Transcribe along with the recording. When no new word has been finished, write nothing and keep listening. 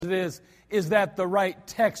is that the right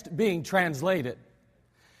text being translated?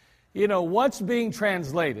 You know, what's being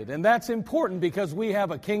translated? And that's important because we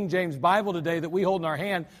have a King James Bible today that we hold in our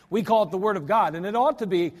hand. We call it the Word of God, and it ought to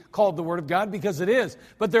be called the Word of God because it is.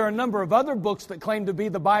 But there are a number of other books that claim to be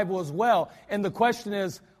the Bible as well, and the question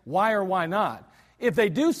is, why or why not? If they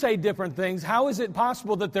do say different things, how is it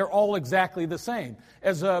possible that they're all exactly the same?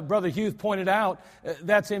 As Brother Hughes pointed out,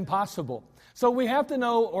 that's impossible. So we have to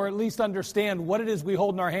know, or at least understand, what it is we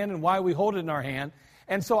hold in our hand and why we hold it in our hand.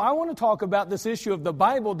 And so I want to talk about this issue of the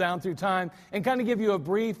Bible down through time and kind of give you a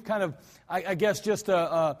brief kind of, I guess, just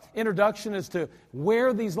a introduction as to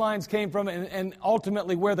where these lines came from and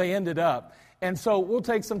ultimately where they ended up. And so we'll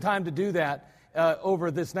take some time to do that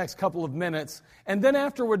over this next couple of minutes. And then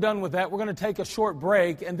after we're done with that, we're going to take a short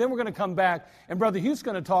break, and then we're going to come back, and Brother Hugh's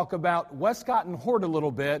going to talk about Westcott and Hort a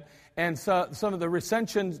little bit, and some of the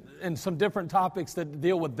recensions and some different topics that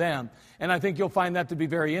deal with them. And I think you'll find that to be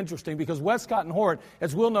very interesting, because Westcott and Hort,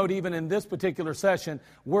 as we'll note even in this particular session,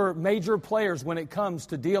 were major players when it comes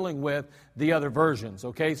to dealing with the other versions,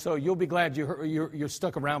 okay? So you'll be glad you're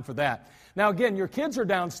stuck around for that. Now again, your kids are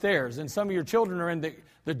downstairs, and some of your children are in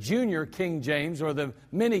the junior King James or the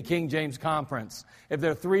mini King James conference. If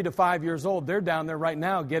they're 3 to 5 years old, they're down there right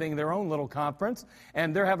now getting their own little conference,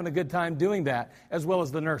 and they're having a good time doing that, as well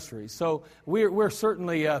as the nursery. So we're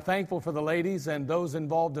certainly thankful for the ladies and those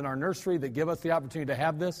involved in our nursery that give us the opportunity to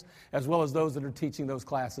have this, as well as those that are teaching those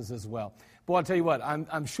classes as well. Boy, I'll tell you what,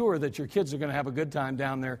 I'm sure that your kids are going to have a good time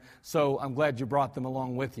down there, so I'm glad you brought them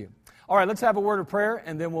along with you. All right, let's have a word of prayer,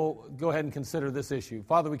 and then we'll go ahead and consider this issue.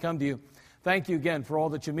 Father, we come to you. Thank you again for all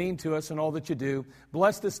that you mean to us and all that you do.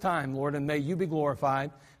 Bless this time, Lord, and may you be glorified.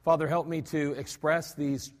 Father, help me to express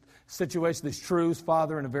these situations, these truths,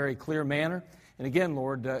 Father, in a very clear manner. And again,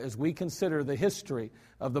 Lord, as we consider the history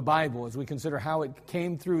of the Bible, as we consider how it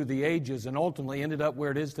came through the ages and ultimately ended up where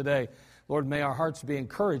it is today, Lord, may our hearts be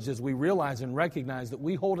encouraged as we realize and recognize that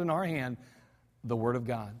we hold in our hand the Word of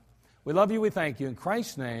God. We love you, we thank you. In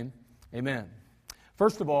Christ's name, amen.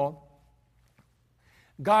 First of all,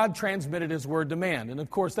 God transmitted His Word to man. And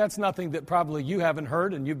of course, that's nothing that probably you haven't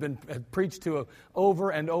heard and you've been preached to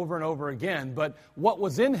over and over and over again. But what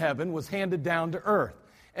was in heaven was handed down to earth.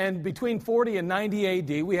 And between 40 and 90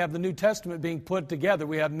 A.D., we have the New Testament being put together.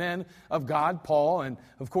 We have men of God, Paul, and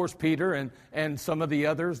of course Peter, and some of the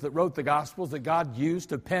others that wrote the Gospels that God used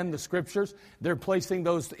to pen the Scriptures. They're placing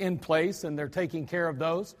those in place, and they're taking care of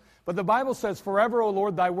those. But the Bible says, "Forever, O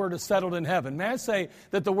Lord, thy word is settled in heaven." May I say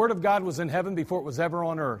that the Word of God was in heaven before it was ever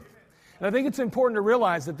on earth? And I think it's important to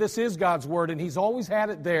realize that this is God's Word, and He's always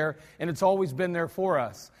had it there, and it's always been there for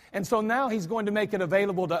us. And so now He's going to make it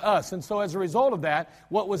available to us. And so as a result of that,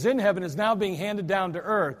 what was in heaven is now being handed down to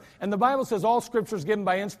earth. And the Bible says all Scripture is given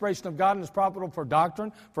by inspiration of God and is profitable for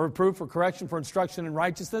doctrine, for reproof, for correction, for instruction in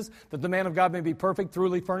righteousness, that the man of God may be perfect,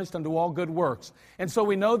 thoroughly furnished unto all good works. And so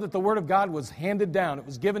we know that the Word of God was handed down. It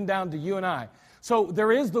was given down to you and I. So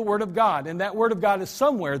there is the Word of God, and that Word of God is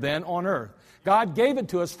somewhere then on earth. God gave it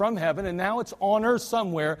to us from heaven, and now it's on earth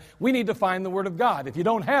somewhere. We need to find the Word of God. If you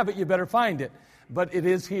don't have it, you better find it. But it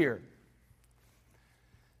is here.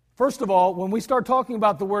 First of all, when we start talking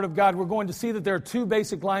about the Word of God, we're going to see that there are two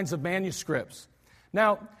basic lines of manuscripts.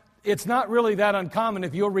 Now, it's not really that uncommon.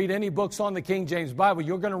 If you'll read any books on the King James Bible,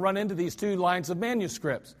 you're going to run into these two lines of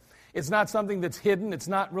manuscripts. It's not something that's hidden. It's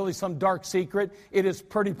not really some dark secret. It is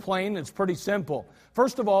pretty plain. It's pretty simple.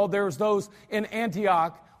 First of all, there's those in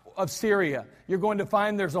Antioch of Syria. You're going to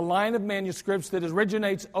find there's a line of manuscripts that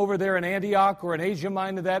originates over there in Antioch or in Asia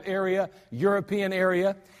Minor, that area, European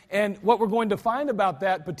area. And what we're going to find about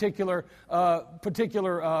that particular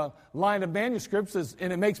line of manuscripts is,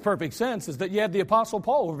 and it makes perfect sense, is that you had the Apostle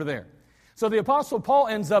Paul over there. So the Apostle Paul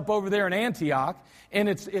ends up over there in Antioch, and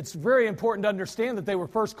it's very important to understand that they were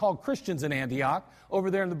first called Christians in Antioch, over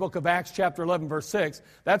there in the book of Acts chapter 11, verse 6.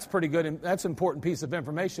 That's pretty good, and that's an important piece of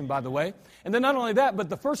information, by the way. And then not only that, but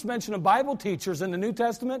the first mention of Bible teachers in the New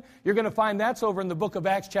Testament, you're going to find that's over in the book of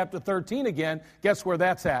Acts chapter 13 again. Guess where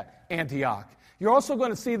that's at? Antioch. You're also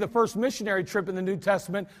going to see the first missionary trip in the New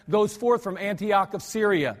Testament goes forth from Antioch of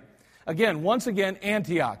Syria. Again, once again,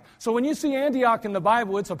 Antioch. So when you see Antioch in the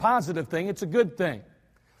Bible, it's a positive thing. It's a good thing.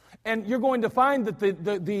 And you're going to find that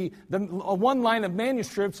the one line of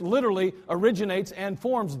manuscripts literally originates and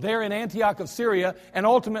forms there in Antioch of Syria and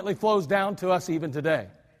ultimately flows down to us even today.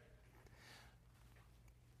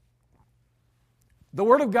 The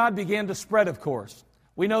Word of God began to spread, of course.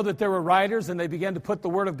 We know that there were writers, and they began to put the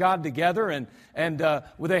Word of God together, and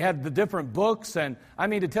they had the different books. And I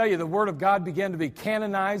mean to tell you, the Word of God began to be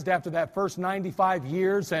canonized after that first 95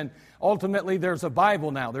 years, and ultimately there's a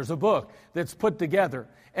Bible now. There's a book that's put together.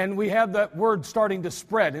 And we have that word starting to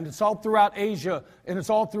spread, and it's all throughout Asia, and it's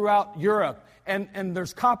all throughout Europe. And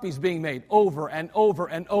there's copies being made over and over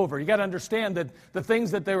and over. You got to understand that the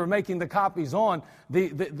things that they were making the copies on,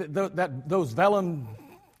 those vellum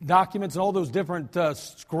documents and all those different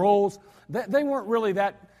scrolls, they weren't really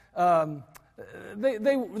that.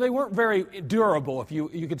 They weren't very durable, if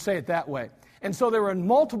you could say it that way. And so there were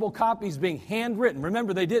multiple copies being handwritten.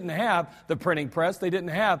 Remember, they didn't have the printing press. They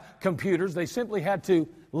didn't have computers. They simply had to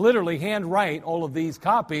literally handwrite all of these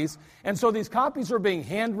copies. And so these copies are being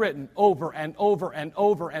handwritten over and over and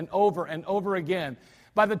over and over and over again.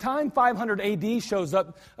 By the time 500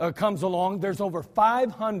 AD comes along, there's over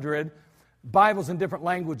 500 Bibles in different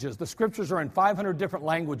languages. The Scriptures are in 500 different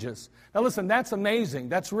languages. Now listen, that's amazing.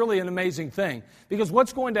 That's really an amazing thing. Because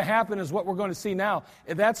what's going to happen is what we're going to see now.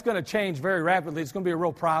 That's going to change very rapidly. It's going to be a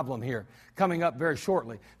real problem here coming up very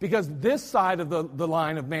shortly. Because this side of the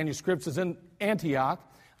line of manuscripts is in Antioch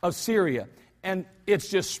of Syria. And it's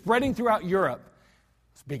just spreading throughout Europe.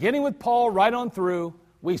 It's beginning with Paul right on through.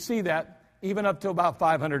 We see that even up to about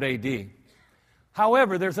 500 AD.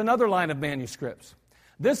 However, there's another line of manuscripts.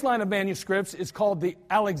 This line of manuscripts is called the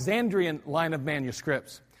Alexandrian line of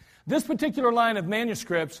manuscripts. This particular line of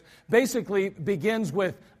manuscripts basically begins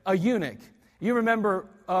with a eunuch. You remember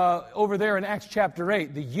over there in Acts chapter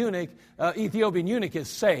 8, the eunuch, Ethiopian eunuch, is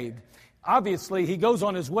saved. Obviously, he goes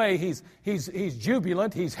on his way. He's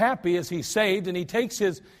jubilant. He's happy as he's saved, and he takes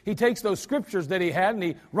those scriptures that he had and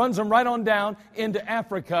he runs them right on down into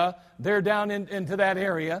Africa. They're down into that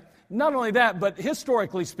area. Not only that, but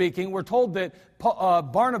historically speaking, we're told that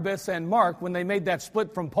Barnabas and Mark, when they made that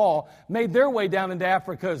split from Paul, made their way down into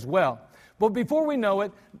Africa as well. But before we know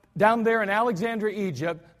it, down there in Alexandria,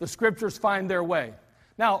 Egypt, the Scriptures find their way.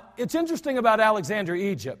 Now, it's interesting about Alexandria,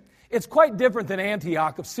 Egypt. It's quite different than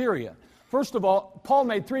Antioch of Syria. First of all, Paul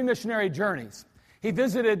made 3 missionary journeys. He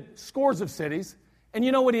visited scores of cities, and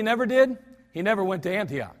you know what he never did? He never went to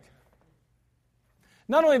Antioch.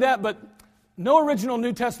 Not only that, but no original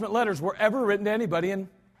New Testament letters were ever written to anybody in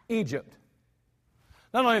Egypt.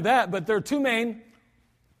 Not only that, but there are 2 main,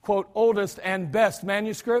 quote, oldest and best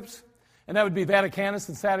manuscripts, and that would be Vaticanus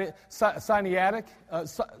and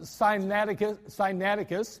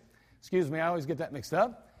Sinaiticus. Excuse me, I always get that mixed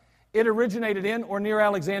up. It originated in or near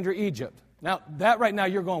Alexandria, Egypt. Now, that right now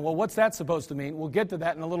you're going, well, what's that supposed to mean? We'll get to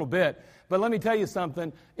that in a little bit. But let me tell you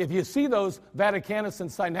something. If you see those Vaticanus and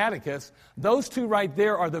Sinaiticus, those 2 right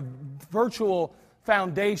there are the virtual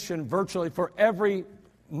foundation virtually for every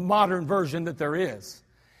modern version that there is.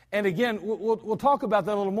 And again, we'll talk about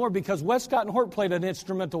that a little more because Westcott and Hort played an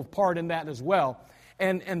instrumental part in that as well.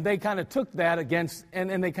 And they kind of took that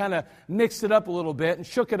and they kind of mixed it up a little bit and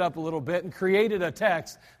shook it up a little bit and created a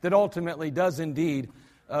text that ultimately does indeed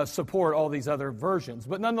support all these other versions.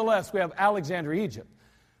 But nonetheless, we have Alexandria, Egypt.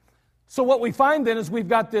 So what we find then is we've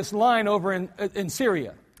got this line over in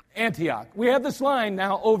Syria, Antioch. We have this line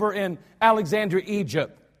now over in Alexandria,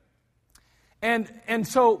 Egypt. And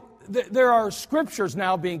so there are scriptures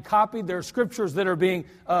now being copied. There are scriptures that are being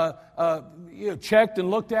checked and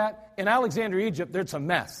looked at. In Alexandria, Egypt, there's a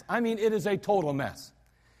mess. I mean, it is a total mess.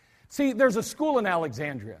 See, there's a school in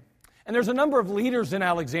Alexandria. And there's a number of leaders in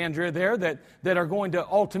Alexandria there that are going to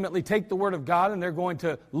ultimately take the Word of God and they're going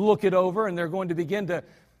to look it over and they're going to begin to,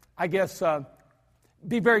 I guess,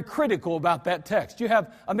 be very critical about that text. You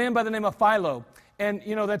have a man by the name of Philo. And,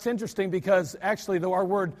 you know, that's interesting because actually, though our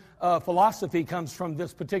word philosophy comes from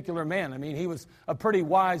this particular man. I mean, he was a pretty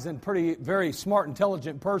wise and very smart,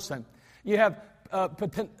 intelligent person. You have,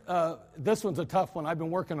 this one's a tough one. I've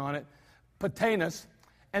been working on it. Patanus.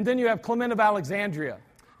 And then you have Clement of Alexandria.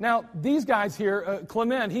 Now, these guys here,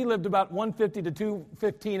 Clement, he lived about 150 to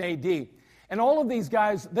 215 AD. And all of these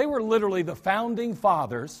guys, they were literally the founding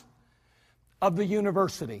fathers of the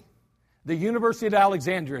university. The University of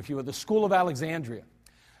Alexandria, if you will, the School of Alexandria.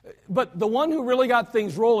 But the one who really got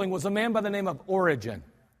things rolling was a man by the name of Origen.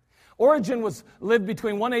 Origen lived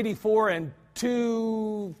between 184 and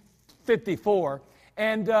 254.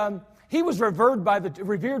 And he was revered by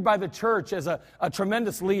the church as a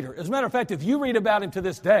tremendous leader. As a matter of fact, if you read about him to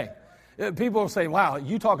this day, people will say, wow,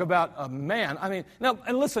 you talk about a man. I mean, now,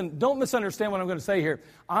 and listen, don't misunderstand what I'm going to say here.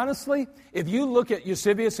 Honestly, if you look at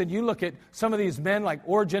Eusebius and you look at some of these men like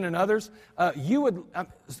Origen and others,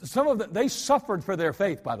 some of them, they suffered for their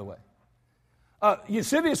faith, by the way.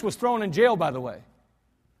 Eusebius was thrown in jail, by the way,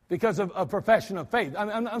 because of a profession of faith.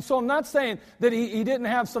 So I'm not saying that he didn't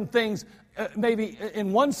have some things, maybe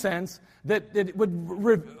in one sense, that it would,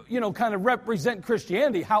 kind of represent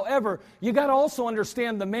Christianity. However, you got to also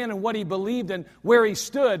understand the man and what he believed and where he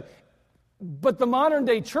stood. But the modern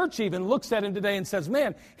day church even looks at him today and says,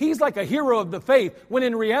 man, he's like a hero of the faith, when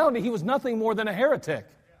in reality he was nothing more than a heretic.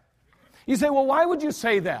 You say, well, why would you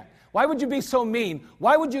say that? Why would you be so mean?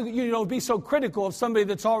 Why would you be so critical of somebody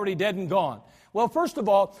that's already dead and gone? Well, first of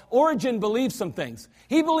all, Origen believed some things.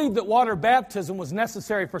 He believed that water baptism was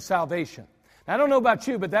necessary for salvation. Now, I don't know about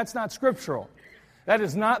you, but that's not scriptural. That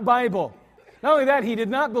is not Bible. Not only that, he did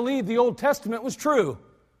not believe the Old Testament was true.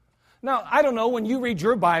 Now, I don't know, when you read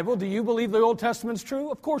your Bible, do you believe the Old Testament's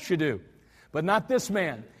true? Of course you do. But not this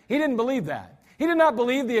man. He didn't believe that. He did not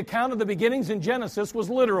believe the account of the beginnings in Genesis was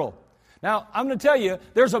literal. Now, I'm going to tell you,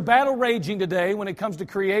 there's a battle raging today when it comes to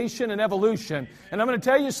creation and evolution. And I'm going to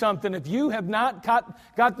tell you something. If you have not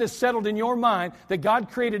got this settled in your mind, that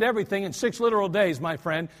God created everything in 6 literal days, my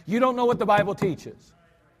friend, you don't know what the Bible teaches.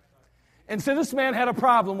 And so this man had a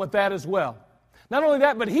problem with that as well. Not only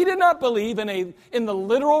that, but he did not believe in the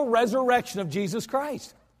literal resurrection of Jesus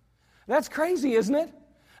Christ. That's crazy, isn't it?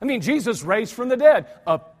 I mean, Jesus raised from the dead.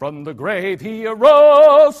 Up from the grave he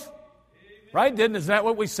arose. Right? Isn't that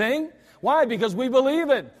what we sing? Why? Because we believe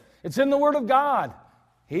it. It's in the Word of God.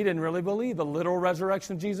 He didn't really believe the literal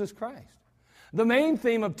resurrection of Jesus Christ. The main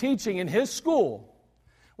theme of teaching in his school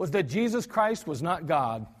was that Jesus Christ was not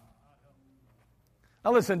God.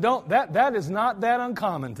 Now listen, that is not that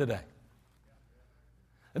uncommon today.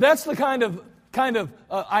 That's the kind of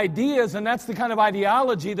ideas, and that's the kind of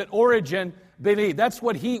ideology that Origen believed. That's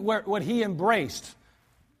what he embraced.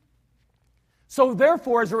 So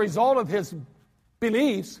therefore, as a result of his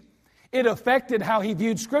beliefs, it affected how he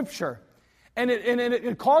viewed Scripture. And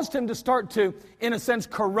it caused him to start to, in a sense,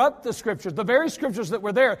 corrupt the Scriptures. The very Scriptures that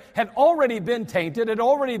were there had already been tainted, had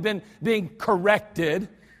already been being corrected.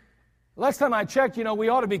 Last time I checked, we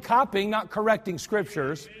ought to be copying, not correcting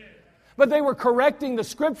Scriptures. But they were correcting the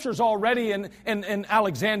Scriptures already in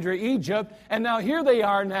Alexandria, Egypt. And now here they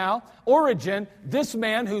are now, Origen, this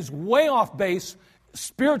man who's way off base,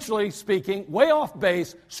 spiritually speaking, way off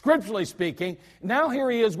base, scripturally speaking. Now here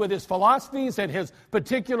he is with his philosophies and his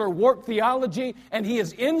particular warped theology, and he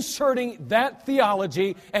is inserting that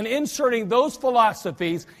theology and inserting those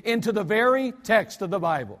philosophies into the very text of the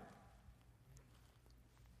Bible.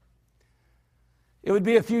 It would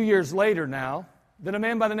be a few years later now that a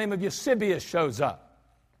man by the name of Eusebius shows up.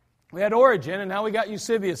 We had Origen, and now we got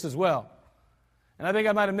Eusebius as well. And I think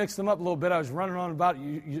I might have mixed them up a little bit. I was running on about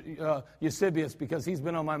Eusebius because he's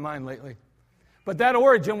been on my mind lately. But that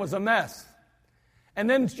Origen was a mess. And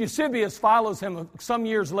then Eusebius follows him some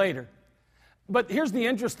years later. But here's the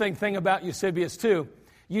interesting thing about Eusebius too.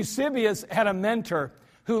 Eusebius had a mentor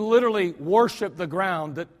who literally worshiped the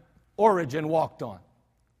ground that Origen walked on.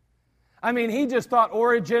 I mean, he just thought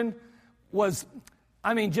Origen was,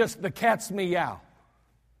 just the cat's meow.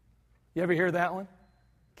 You ever hear that one?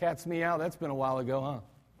 Cat's meow? That's been a while ago, huh?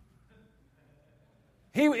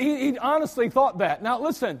 He honestly thought that. Now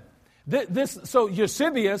listen, so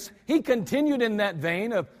Eusebius, he continued in that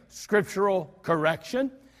vein of scriptural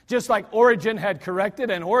correction, just like Origen had corrected,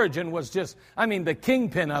 and Origen was just, the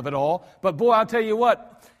kingpin of it all. But boy, I'll tell you what,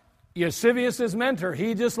 Eusebius' mentor,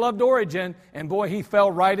 he just loved Origen, and boy, he fell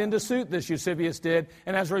right into suit, this Eusebius did,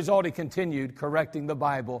 and as a result, he continued correcting the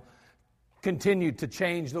Bible, continued to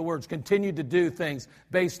change the words, continued to do things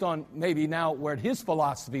based on maybe now where his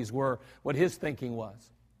philosophies were, what his thinking was.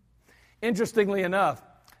 Interestingly enough,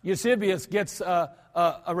 Eusebius gets a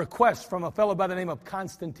request from a fellow by the name of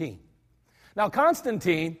Constantine. Now,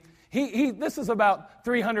 Constantine, this is about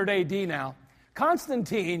 300 AD now.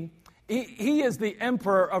 Constantine, he is the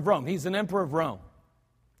emperor of Rome. He's an emperor of Rome.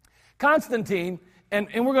 Constantine, and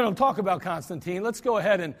we're going to talk about Constantine. Let's go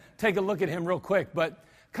ahead and take a look at him real quick. But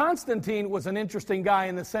Constantine was an interesting guy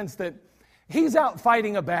in the sense that he's out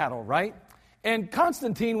fighting a battle, right? And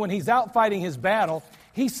Constantine, when he's out fighting his battle,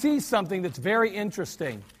 he sees something that's very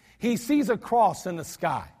interesting. He sees a cross in the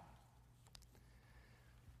sky.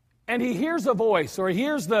 And he hears a voice, or he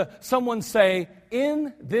hears someone say,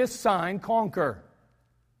 "In this sign conquer."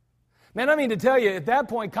 Man, to tell you, at that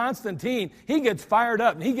point, Constantine, he gets fired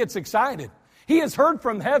up and he gets excited. He has heard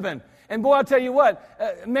from heaven. And boy, I'll tell you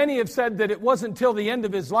what, many have said that it wasn't until the end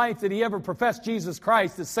of his life that he ever professed Jesus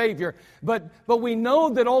Christ as Savior. But we know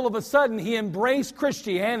that all of a sudden he embraced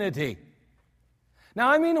Christianity.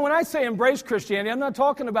 Now, when I say embrace Christianity, I'm not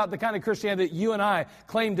talking about the kind of Christianity that you and I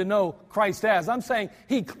claim to know Christ as. I'm saying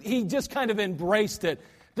he just kind of embraced it.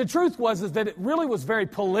 The truth is that it really was very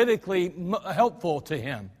politically helpful to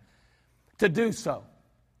him to do so.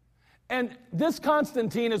 And this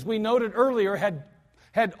Constantine, as we noted earlier, had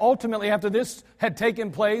ultimately, after this had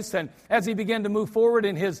taken place, and as he began to move forward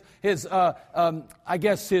in his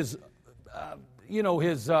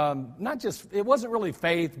his, not just, it wasn't really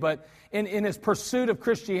faith, but in his pursuit of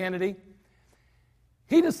Christianity,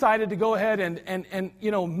 he decided to go ahead and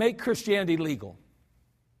make Christianity legal,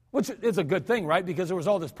 which is a good thing, right? Because there was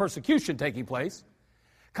all this persecution taking place.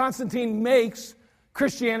 Constantine makes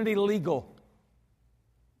Christianity legal.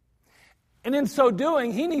 And in so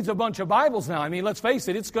doing, he needs a bunch of Bibles now. I mean, let's face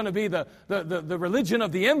it, it's going to be the religion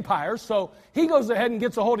of the empire. So he goes ahead and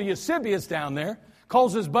gets a hold of Eusebius down there,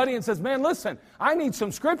 calls his buddy and says, man, listen, I need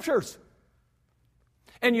some scriptures.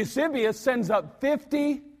 And Eusebius sends up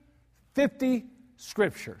 50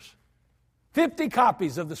 scriptures, 50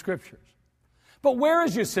 copies of the scriptures. But where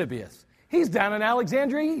is Eusebius? He's down in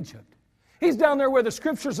Alexandria, Egypt. He's down there where the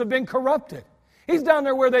scriptures have been corrupted. He's down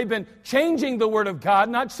there where they've been changing the Word of God,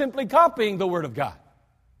 not simply copying the Word of God.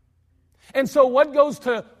 And so what goes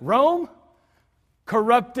to Rome?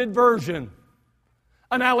 Corrupted version.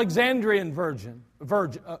 An Alexandrian version.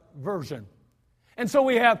 And so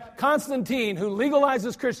we have Constantine who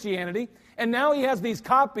legalizes Christianity, and now he has these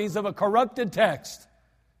copies of a corrupted text.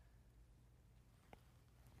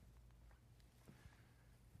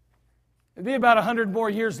 It'd be about 100 more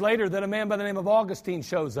years later that a man by the name of Augustine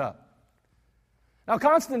shows up. Now,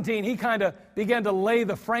 Constantine, he kind of began to lay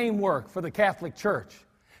the framework for the Catholic Church.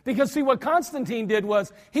 Because, see, what Constantine did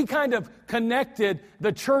was he kind of connected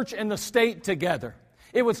the church and the state together.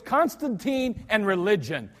 It was Constantine and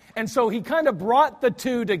religion. And so he kind of brought the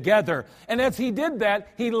two together. And as he did that,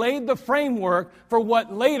 he laid the framework for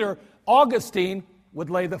what later Augustine would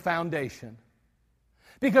lay the foundation.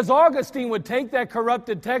 Because Augustine would take that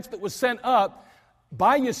corrupted text that was sent up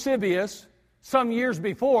by Eusebius some years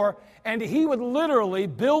before, and he would literally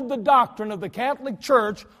build the doctrine of the Catholic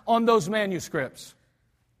Church on those manuscripts.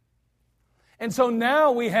 And so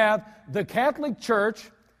now we have the Catholic Church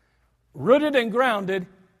rooted and grounded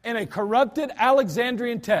in a corrupted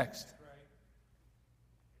Alexandrian text.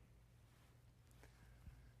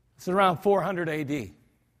 It's around 400 A.D.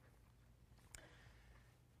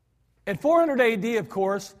 At 400 A.D., of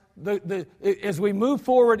course, as we move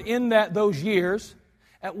forward in those years,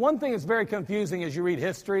 one thing that's very confusing as you read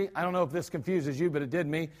history, I don't know if this confuses you, but it did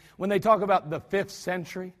me, when they talk about the 5th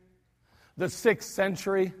century, the 6th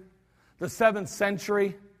century, the 7th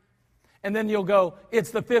century, and then you'll go,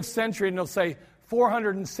 it's the 5th century, and they'll say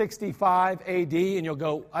 465 A.D., and you'll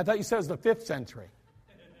go, I thought you said it was the 5th century.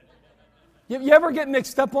 You ever get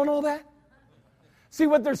mixed up on all that? See,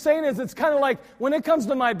 what they're saying is it's kind of like when it comes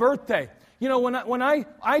to my birthday. You know, when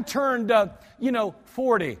I turned,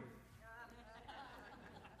 40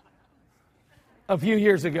 a few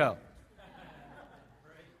years ago.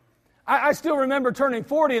 I still remember turning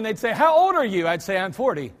 40, and they'd say, how old are you? I'd say, I'm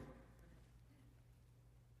 40.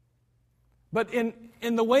 But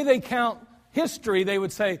in the way they count history, they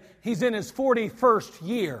would say, he's in his 41st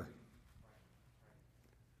year.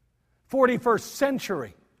 41st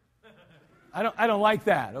century. I don't like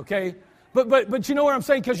that, okay? But you know what I'm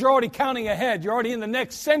saying? Because you're already counting ahead. You're already in the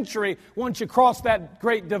next century once you cross that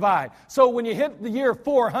great divide. So when you hit the year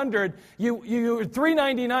 400, you're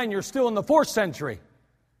 399, you're still in the 4th century.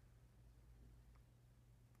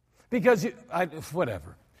 Because,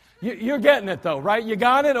 whatever. You're getting it though, right? You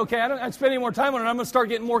got it? Okay, I don't spend any more time on it. I'm going to start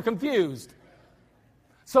getting more confused.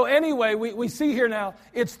 So anyway, we see here now,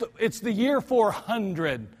 it's the year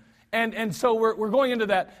 400. And so we're going into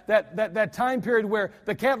that time period where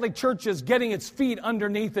the Catholic Church is getting its feet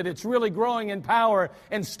underneath it. It's really growing in power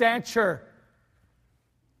and stature.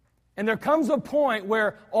 And there comes a point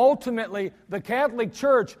where ultimately the Catholic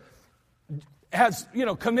Church has,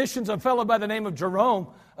 commissions a fellow by the name of Jerome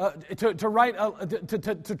to write,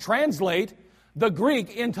 to translate the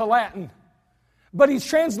Greek into Latin. But he's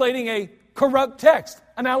translating a corrupt text,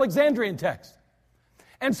 an Alexandrian text.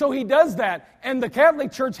 And so he does that, and the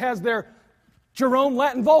Catholic Church has their Jerome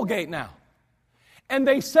Latin Vulgate now. And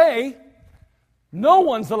they say no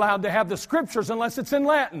one's allowed to have the Scriptures unless it's in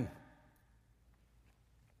Latin.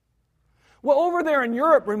 Well, over there in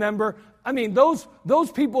Europe, remember,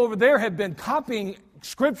 those people over there have been copying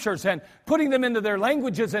Scriptures and putting them into their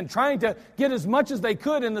languages and trying to get as much as they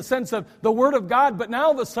could in the sense of the Word of God. But now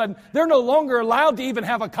all of a sudden, they're no longer allowed to even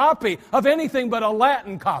have a copy of anything but a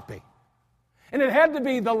Latin copy. And it had to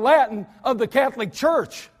be the Latin of the Catholic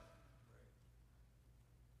Church.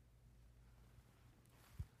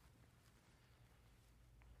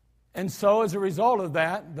 And so as a result of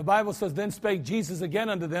that, the Bible says, then spake Jesus again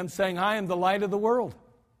unto them, saying, I am the light of the world.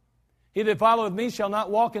 He that followeth me shall not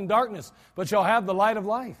walk in darkness, but shall have the light of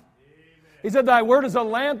life. Amen. He said, thy word is a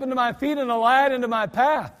lamp unto my feet and a light unto my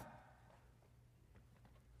path.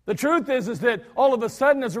 The truth is that all of a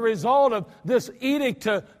sudden, as a result of this edict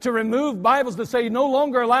to remove Bibles, to say no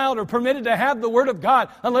longer allowed or permitted to have the Word of God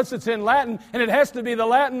unless it's in Latin, and it has to be the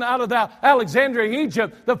Latin out of Alexandria,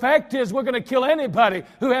 Egypt. The fact is, we're going to kill anybody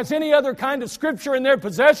who has any other kind of Scripture in their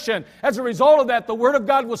possession. As a result of that, the Word of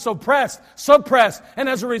God was suppressed, and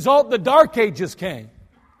as a result, the Dark Ages came.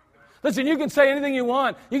 Listen, you can say anything you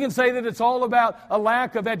want. You can say that it's all about a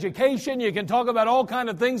lack of education. You can talk about all kinds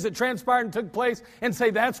of things that transpired and took place and say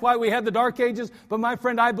that's why we had the Dark Ages. But my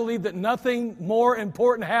friend, I believe that nothing more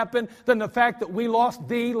important happened than the fact that we lost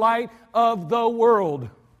the light of the world.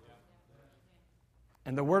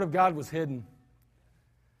 And the Word of God was hidden.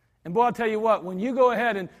 And boy, I'll tell you what, when you go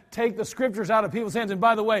ahead and take the Scriptures out of people's hands, and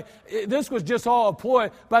by the way, this was just all a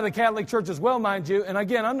ploy by the Catholic Church as well, mind you. And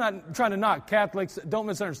again, I'm not trying to knock Catholics. Don't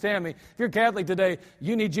misunderstand me. If you're Catholic today,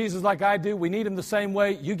 you need Jesus like I do. We need Him the same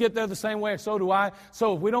way. You get there the same way, so do I.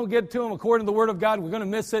 So if we don't get to Him according to the Word of God, we're going to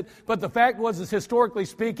miss it. But the fact is historically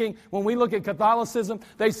speaking, when we look at Catholicism,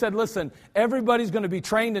 they said, listen, everybody's going to be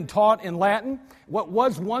trained and taught in Latin. What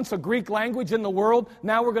was once a Greek language in the world,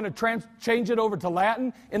 now we're going to change it over to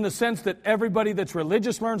Latin in the sense that everybody that's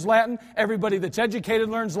religious learns Latin, everybody that's educated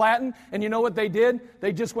learns Latin. And you know what they did?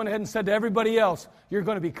 They just went ahead and said to everybody else, you're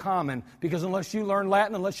going to be common, because unless you learn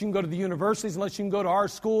Latin, unless you can go to the universities, unless you can go to our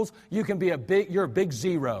schools, you can be you're a big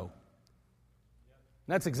zero.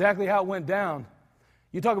 And that's exactly how it went down.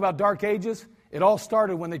 You talk about Dark Ages, it all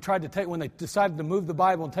started when they decided to move the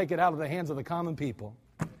Bible and take it out of the hands of the common people.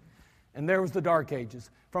 And there was the Dark Ages.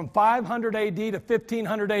 From 500 AD to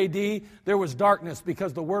 1500 AD, there was darkness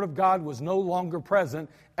because the Word of God was no longer present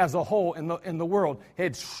as a whole in the world. It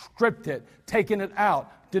had stripped it, taken it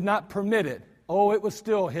out, did not permit it. Oh, it was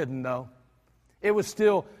still hidden, though. It was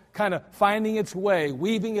still kind of finding its way,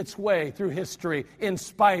 weaving its way through history in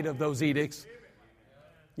spite of those edicts.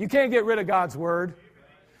 You can't get rid of God's Word.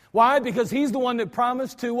 Why? Because He's the one that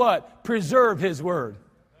promised to what? Preserve His Word.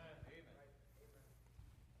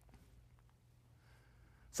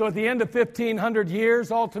 So at the end of 1,500 years,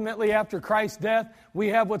 ultimately after Christ's death, we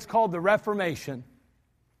have what's called the Reformation.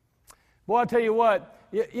 Boy, I'll tell you what,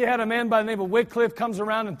 you had a man by the name of Wycliffe comes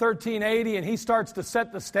around in 1380, and he starts to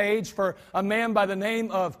set the stage for a man by the name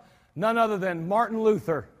of none other than Martin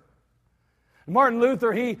Luther. Martin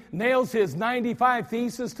Luther, he nails his 95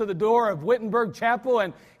 Theses to the door of Wittenberg Chapel,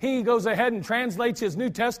 and he goes ahead and translates his New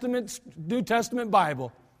Testament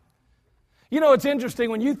Bible. You know, it's interesting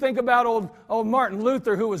when you think about old Martin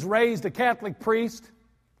Luther, who was raised a Catholic priest,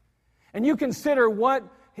 and you consider what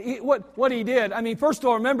he did. I mean, first of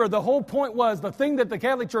all, remember, the whole point was, the thing that the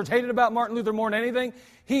Catholic Church hated about Martin Luther more than anything,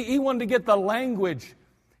 he wanted to get the language.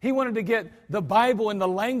 He wanted to get the Bible in the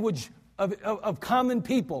language of common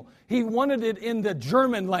people. He wanted it in the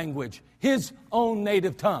German language, his own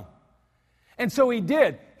native tongue. And so he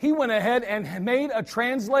did. He went ahead and made a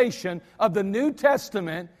translation of the New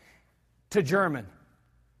Testament to German.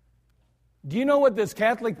 Do you know what this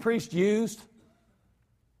Catholic priest used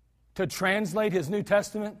to translate his New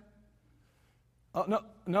Testament? Oh,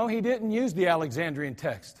 no, he didn't use the Alexandrian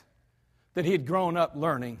text that he had grown up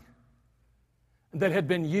learning, that had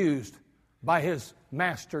been used by his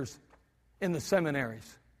masters in the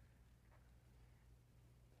seminaries.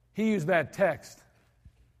 He used that text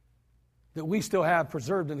that we still have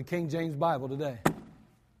preserved in the King James Bible today.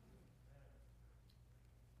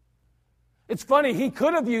 It's funny, he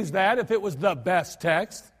could have used that if it was the best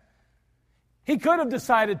text. He could have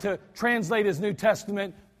decided to translate his New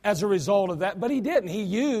Testament as a result of that, but he didn't. He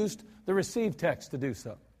used the received text to do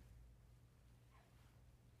so.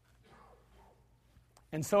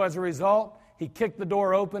 And so as a result, he kicked the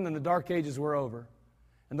door open and the Dark Ages were over.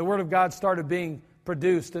 And the Word of God started being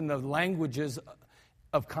produced in the languages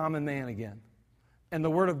of common man again. And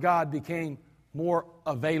the Word of God became more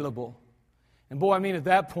available. And boy, I mean, at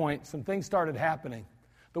that point, some things started happening.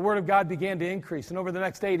 The Word of God began to increase, and over the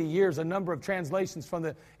next 80 years, a number of translations from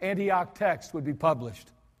the Antioch text would be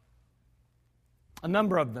published. A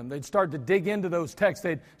number of them. They'd start to dig into those texts.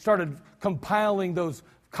 They'd started compiling those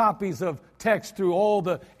copies of text through all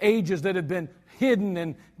the ages that had been hidden,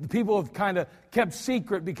 and the people have kind of kept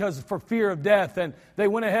secret for fear of death. And they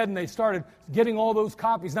went ahead and they started getting all those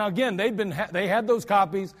copies. Now again, they had those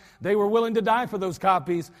copies. They were willing to die for those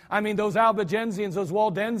copies. I mean, those Albigensians, those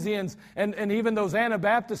Waldensians, and even those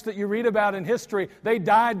Anabaptists that you read about in history, they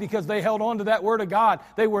died because they held on to that Word of God.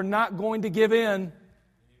 They were not going to give in.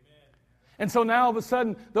 And so now all of a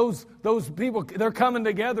sudden, those people, they're coming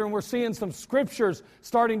together, and we're seeing some scriptures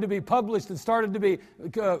starting to be published and started to be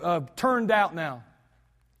turned out now.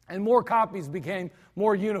 And more copies became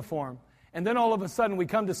more uniform. And then all of a sudden, we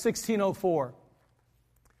come to 1604.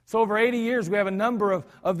 So over 80 years, we have a number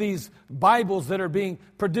of these Bibles that are being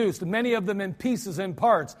produced, many of them in pieces and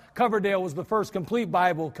parts. Coverdale was the first complete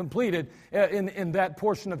Bible completed in that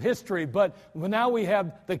portion of history. But now we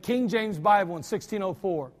have the King James Bible in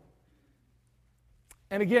 1604.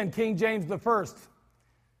 And again, King James I,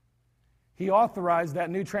 he authorized that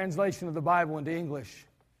new translation of the Bible into English.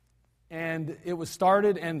 And it was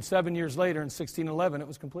started, and 7 years later, in 1611, it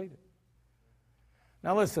was completed.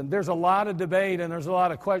 Now listen, there's a lot of debate, and there's a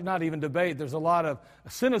lot of, not even debate, there's a lot of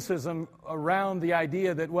cynicism around the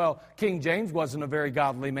idea that, well, King James wasn't a very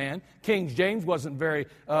godly man. King James wasn't very,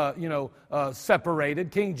 separated.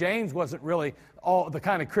 King James wasn't really all the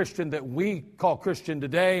kind of Christian that we call Christian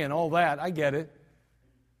today and all that. I get it.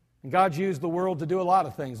 And God's used the world to do a lot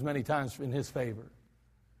of things many times in His favor.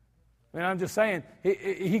 I mean, I'm just saying,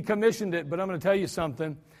 He commissioned it, but I'm going to tell you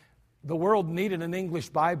something. The world needed an English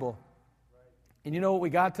Bible. And you know what we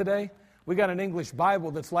got today? We got an English Bible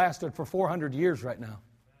that's lasted for 400 years right now.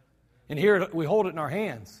 And here we hold it in our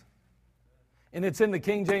hands. And it's in the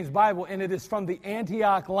King James Bible, and it is from the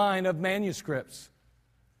Antioch line of manuscripts.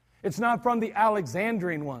 It's not from the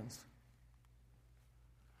Alexandrian ones.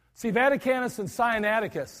 See, Vaticanus and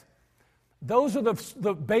Sinaiticus, those are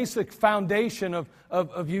the basic foundation of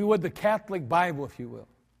the Catholic Bible, if you will.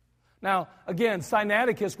 Now, again,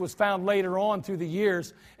 Sinaiticus was found later on through the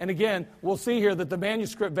years. And again, we'll see here that the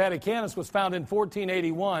manuscript Vaticanus was found in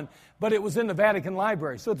 1481, but it was in the Vatican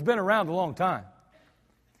Library, so it's been around a long time.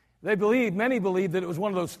 Many believe that it was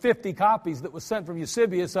one of those 50 copies that was sent from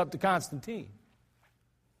Eusebius up to Constantine.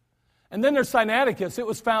 And then there's Sinaiticus. It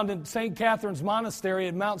was found in St. Catherine's Monastery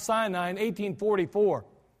at Mount Sinai in 1844.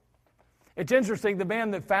 It's interesting, the man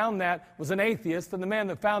that found that was an atheist, and the man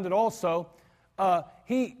that found it also,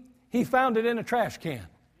 he found it in a trash can. Isn't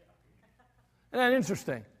that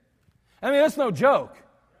interesting? I mean, that's no joke.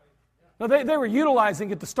 No, they were utilizing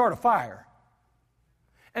it to start a fire.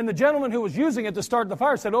 And the gentleman who was using it to start the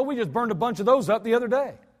fire said, we just burned a bunch of those up the other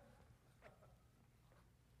day.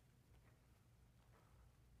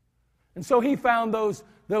 And so he found those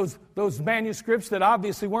manuscripts that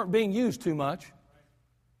obviously weren't being used too much.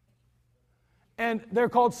 And they're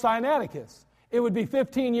called Sinaiticus. It would be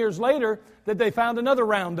 15 years later that they found another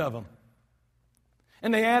round of them.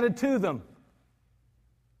 And they added to them.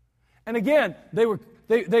 And again, they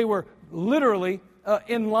were literally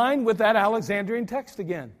in line with that Alexandrian text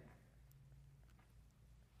again.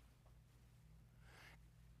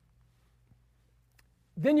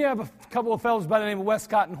 Then you have a couple of fellows by the name of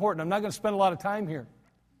Westcott and Horton. I'm not going to spend a lot of time here.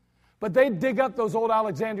 But they dig up those old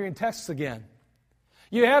Alexandrian texts again.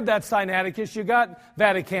 You have that Sinaiticus, you got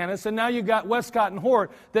Vaticanus, and now you got Westcott and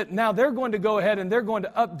Hort, that now they're going to go ahead and they're going to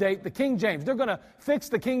update the King James. They're going to fix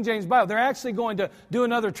the King James Bible. They're actually going to do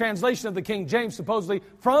another translation of the King James, supposedly,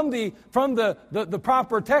 from the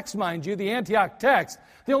proper text, mind you, the Antioch text.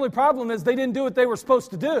 The only problem is they didn't do what they were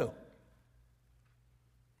supposed to do.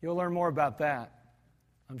 You'll learn more about that,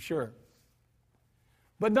 I'm sure.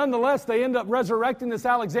 But nonetheless, they end up resurrecting this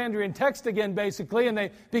Alexandrian text again, basically, and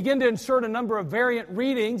they begin to insert a number of variant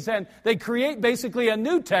readings, and they create basically a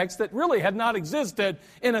new text that really had not existed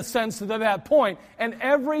in a sense to that point.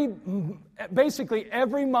 And basically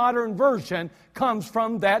every modern version comes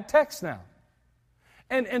from that text now.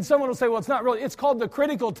 And someone will say, well, it's not really, it's called the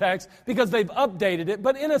critical text because they've updated it.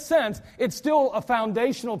 But in a sense, it's still a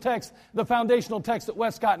foundational text, the foundational text that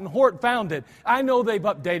Westcott and Hort founded. I know they've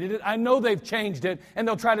updated it. I know they've changed it. And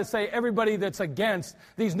they'll try to say everybody that's against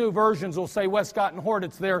these new versions will say Westcott and Hort,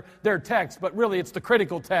 it's their text. But really, it's the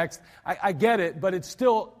critical text. I get it, but it's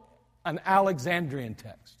still an Alexandrian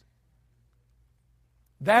text.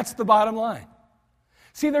 That's the bottom line.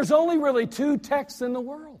 See, there's only really two texts in the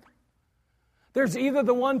world. There's either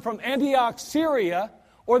the one from Antioch, Syria,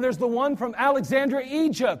 or there's the one from Alexandria,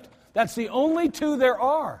 Egypt. That's the only two there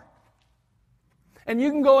are. And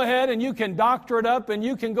you can go ahead and you can doctor it up and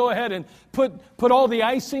you can go ahead and put all the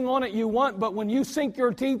icing on it you want, but when you sink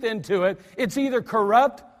your teeth into it, it's either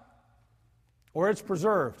corrupt or it's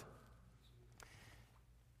preserved.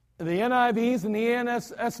 The NIVs and the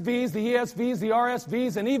NSVs, the ESVs, the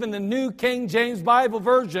RSVs, and even the New King James Bible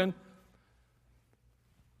version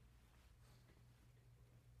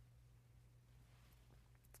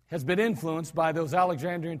has been influenced by those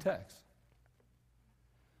Alexandrian texts.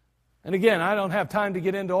 And again, I don't have time to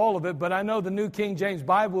get into all of it, but I know the New King James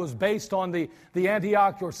Bible is based on the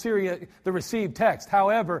Antioch or Syria, the received text.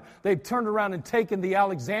 However, they've turned around and taken the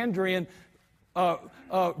Alexandrian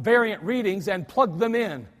variant readings and plugged them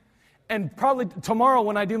in. And probably tomorrow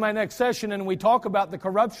when I do my next session and we talk about the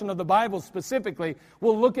corruption of the Bible specifically,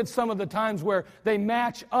 we'll look at some of the times where they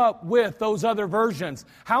match up with those other versions.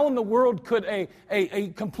 How in the world could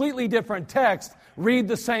a completely different text read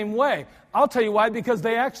the same way? I'll tell you why, because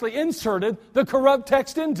they actually inserted the corrupt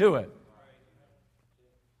text into it.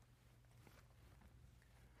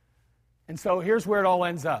 And so here's where it all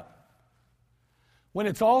ends up. When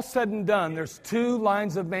it's all said and done, there's 2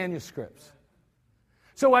 lines of manuscripts.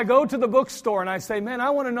 So I go to the bookstore and I say, man,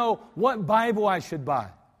 I want to know what Bible I should buy.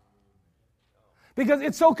 Because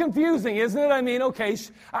it's so confusing, isn't it? I mean, okay,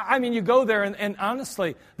 you go there and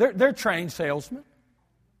honestly, they're trained salesmen,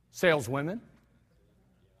 saleswomen,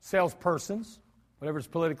 salespersons, whatever's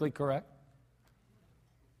politically correct.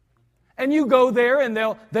 And you go there and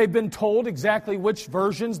they've been told exactly which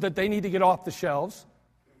versions that they need to get off the shelves.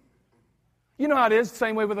 You know how it is,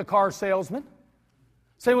 same way with a car salesman.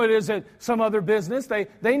 Same way it is at some other business.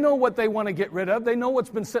 They know what they want to get rid of. They know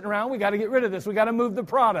what's been sitting around. We got to get rid of this. We got to move the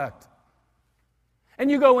product.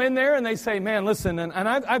 And you go in there and they say, man, listen, and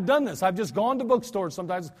I've done this. I've just gone to bookstores,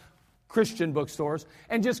 sometimes Christian bookstores,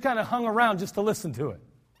 and just kind of hung around just to listen to it.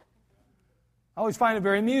 I always find it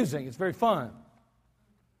very amusing. It's very fun.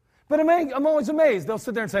 But I'm always amazed. They'll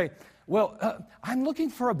sit there and say, well, I'm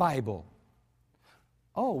looking for a Bible.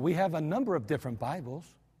 Oh, we have a number of different Bibles.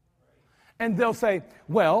 And they'll say,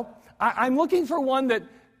 well, I'm looking for one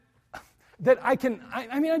that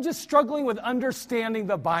I'm just struggling with understanding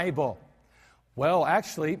the Bible. Well,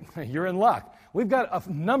 actually, you're in luck. We've got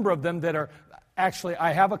a number of them that are, actually,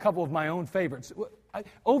 I have a couple of my own favorites.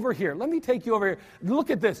 Over here, let me take you over here. Look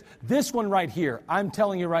at this. This one right here, I'm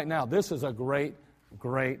telling you right now, this is a great,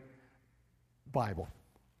 great Bible.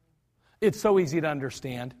 It's so easy to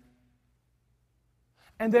understand.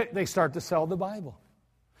 And they start to sell the Bible.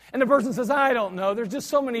 And the person says, I don't know. There's just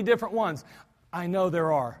so many different ones. I know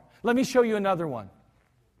there are. Let me show you another one.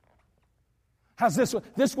 How's this one?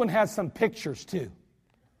 This one has some pictures too.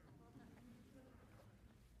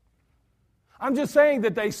 I'm just saying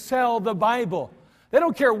that they sell the Bible. They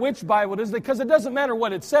don't care which Bible it is because it doesn't matter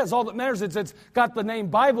what it says. All that matters is it's got the name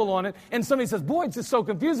Bible on it. And somebody says, boy, it's just so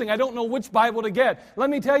confusing. I don't know which Bible to get. Let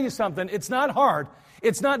me tell you something. It's not hard.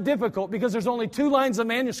 It's not difficult because there's only 2 lines of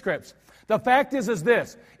manuscripts. The fact is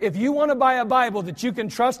this. If you want to buy a Bible that you can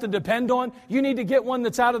trust and depend on, you need to get one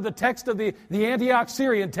that's out of the text of the Antioch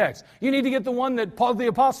Syrian text. You need to get the one that the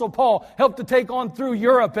Apostle Paul helped to take on through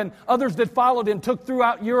Europe and others that followed him took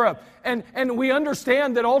throughout Europe. And we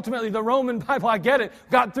understand that ultimately the Roman Bible, I get it,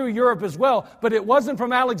 got through Europe as well, but it wasn't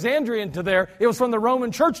from Alexandrian to there. It was from the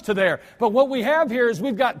Roman church to there. But what we have here is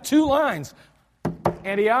we've got 2 lines.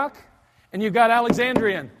 Antioch, and you've got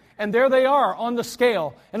Alexandrian. And there they are on the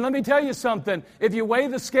scale. And let me tell you something. If you weigh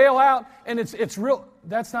the scale out and it's real,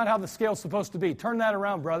 that's not how the scale's supposed to be. Turn that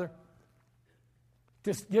around, brother.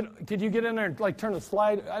 Could you get in there and turn the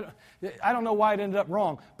slide? I don't know why it ended up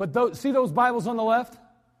wrong. But see those Bibles on the left?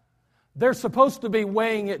 They're supposed to be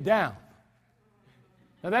weighing it down.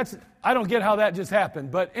 Now I don't get how that just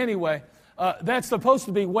happened. But anyway, that's supposed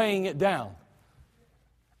to be weighing it down.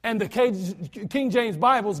 And the King James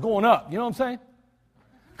Bible's going up. You know what I'm saying?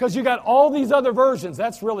 Because you got all these other versions.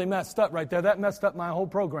 That's really messed up right there. That messed up my whole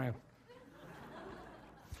program.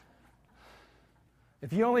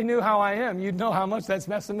 If you only knew how I am, you'd know how much that's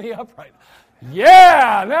messing me up right now.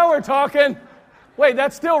 Yeah, now we're talking. Wait,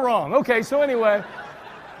 that's still wrong. Okay, so anyway.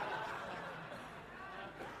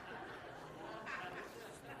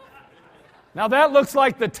 Now that looks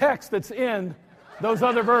like the text that's in those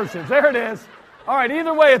other versions. There it is. All right,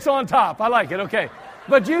 either way, it's on top. I like it. Okay.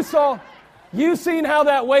 But you seen how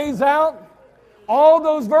that weighs out? All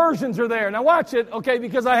those versions are there. Now watch it, okay,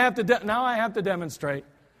 because I have to demonstrate.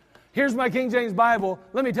 Here's my King James Bible.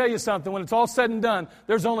 Let me tell you something. When it's all said and done,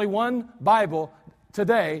 there's only one Bible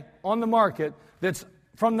today on the market that's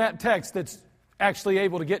from that text that's actually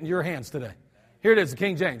able to get in your hands today. Here it is, the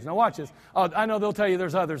King James. Now watch this. I know they'll tell you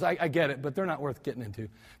there's others. I get it, but they're not worth getting into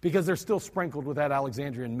because they're still sprinkled with that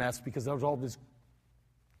Alexandrian mess because there was all this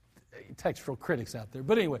textual critics out there.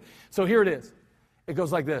 But anyway, so here it is. It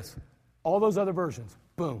goes like this. All those other versions,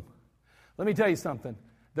 boom. Let me tell you something.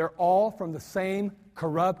 They're all from the same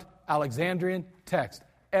corrupt Alexandrian text.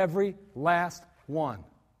 Every last one.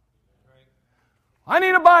 I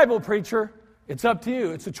need a Bible, preacher. It's up to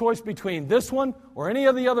you. It's a choice between this one or any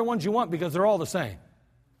of the other ones you want because they're all the same.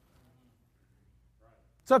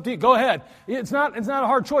 It's up to you. Go ahead. It's not a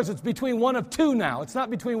hard choice. It's between one of 2 now. It's not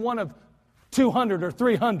between one of 200 or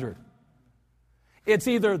 300. It's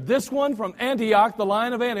either this one from Antioch, the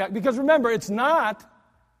line of Antioch, because remember, it's not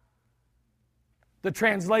the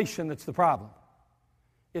translation that's the problem.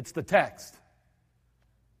 It's the text.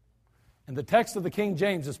 And the text of the King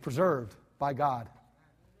James is preserved by God.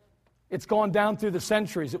 It's gone down through the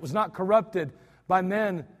centuries. It was not corrupted by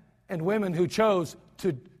men and women who chose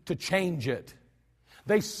to change it.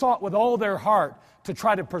 They sought with all their heart to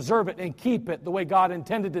try to preserve it and keep it the way God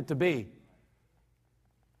intended it to be.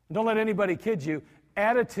 Don't let anybody kid you.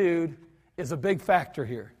 Attitude is a big factor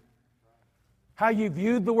here. How you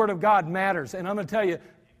viewed the Word of God matters. And I'm going to tell you,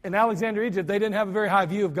 in Alexandria, Egypt, they didn't have a very high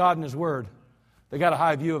view of God and His Word. They got a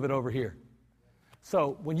high view of it over here.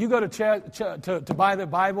 So when you go to buy the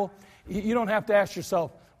Bible, you don't have to ask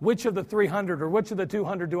yourself, which of the 300 or which of the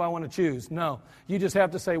 200 do I want to choose? No. You just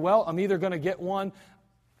have to say, well, I'm either going to get one,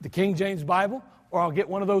 the King James Bible, or I'll get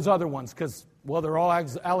one of those other ones because, well, they're all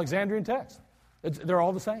Alexandrian texts. They're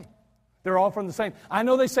all the same. They're all from the same. I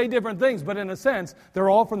know they say different things, but in a sense, they're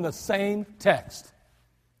all from the same text,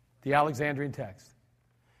 the Alexandrian text.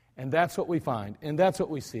 And that's what we find, and that's what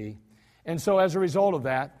we see. And so as a result of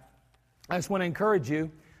that, I just want to encourage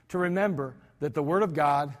you to remember that the Word of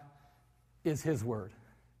God is His Word.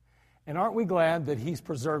 And aren't we glad that He's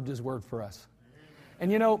preserved His Word for us?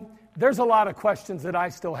 And you know, there's a lot of questions that I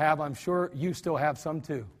still have. I'm sure you still have some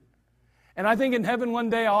too. And I think in heaven one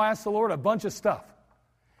day I'll ask the Lord a bunch of stuff.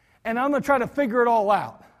 And I'm going to try to figure it all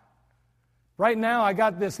out. Right now I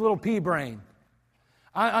got this little pea brain.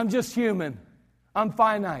 I'm just human. I'm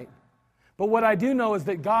finite. But what I do know is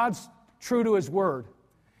that God's true to His Word.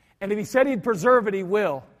 And if He said He'd preserve it, He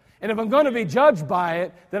will. And if I'm going to be judged by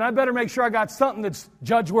it, then I better make sure I got something that's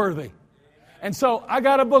judge-worthy. And so I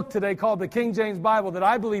got a book today called the King James Bible that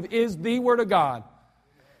I believe is the Word of God.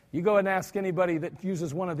 You go and ask anybody that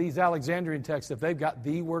uses one of these Alexandrian texts if they've got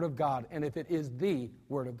the Word of God and if it is the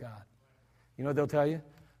Word of God. You know what they'll tell you?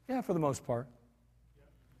 Yeah, for the most part.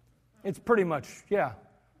 It's pretty much, yeah.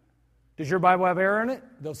 Does your Bible have error in it?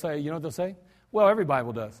 They'll say, you know what they'll say? Well, every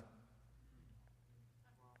Bible does.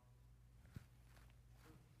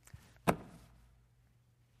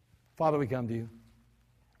 Father, we come to You.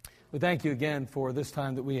 We thank You again for this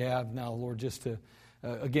time that we have now, Lord, just to,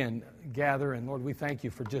 again, gather. And, Lord, we thank You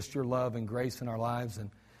for just Your love and grace in our lives. And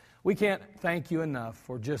we can't thank You enough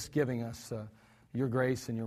for just giving us Your grace and Your